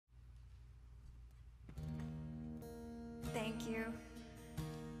thank you.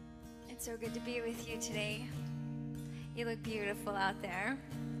 It's so good to be with you today. You look beautiful out there.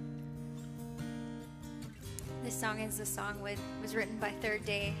 This song is a song was written by Third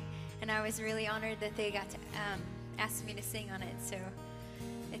Day, and I was really honored that they got to ask me to sing on it. So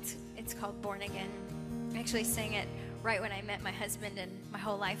it's called Born Again. I actually sang it right when I met my husband, and my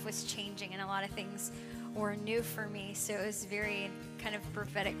whole life was changing, and a lot of things were new for me. So it was very kind of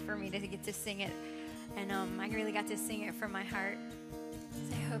prophetic for me to get to sing it, and I really got to sing it from my heart.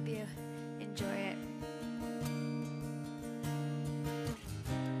 So I hope you enjoy it.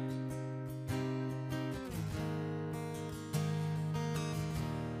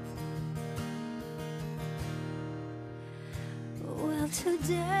 Well,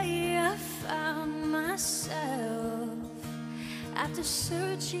 today I found myself, after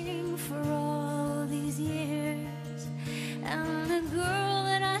searching for all these years, and the girl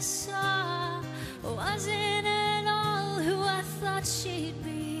that I saw wasn't at all who I thought she'd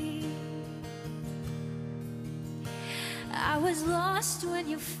be. I was lost when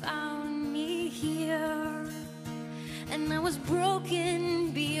you found me here, and I was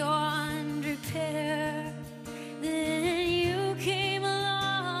broken beyond repair. Then you came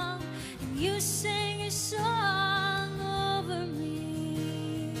along and you sang a song over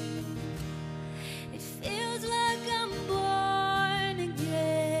me. It feels like I'm born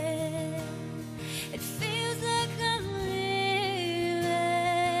again. It feels like I'm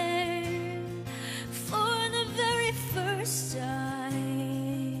living for the very first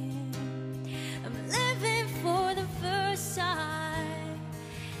time. I'm living for the first time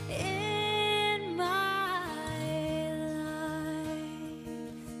in my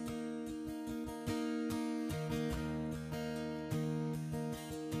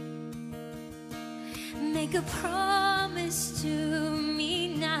make a promise to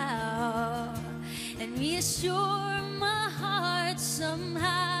me now and reassure my heart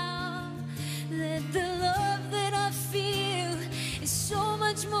somehow that the love that I feel is so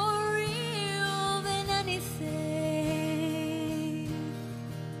much more real than anything.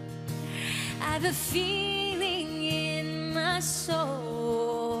 I have a feeling in my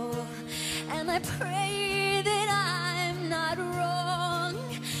soul, and I pray that I'm not wrong,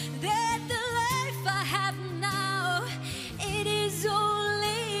 that the life I have now, it is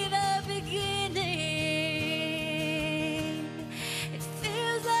only the beginning. It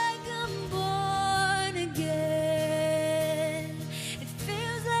feels like I'm born again. It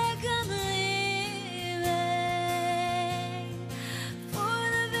feels like I'm living for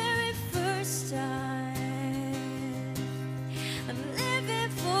the very first time. I'm living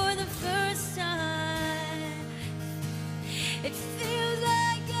for the first time. It feels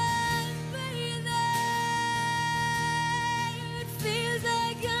like I'm breathing. It feels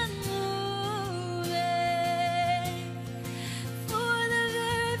like I'm moving for the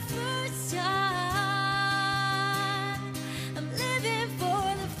very first time. I'm living for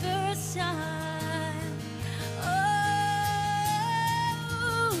the first time.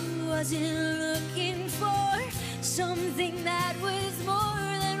 Oh, wasn't looking for something that was more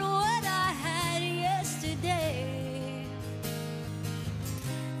than what I had yesterday.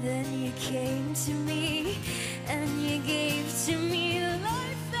 Then you came to me and you gave to me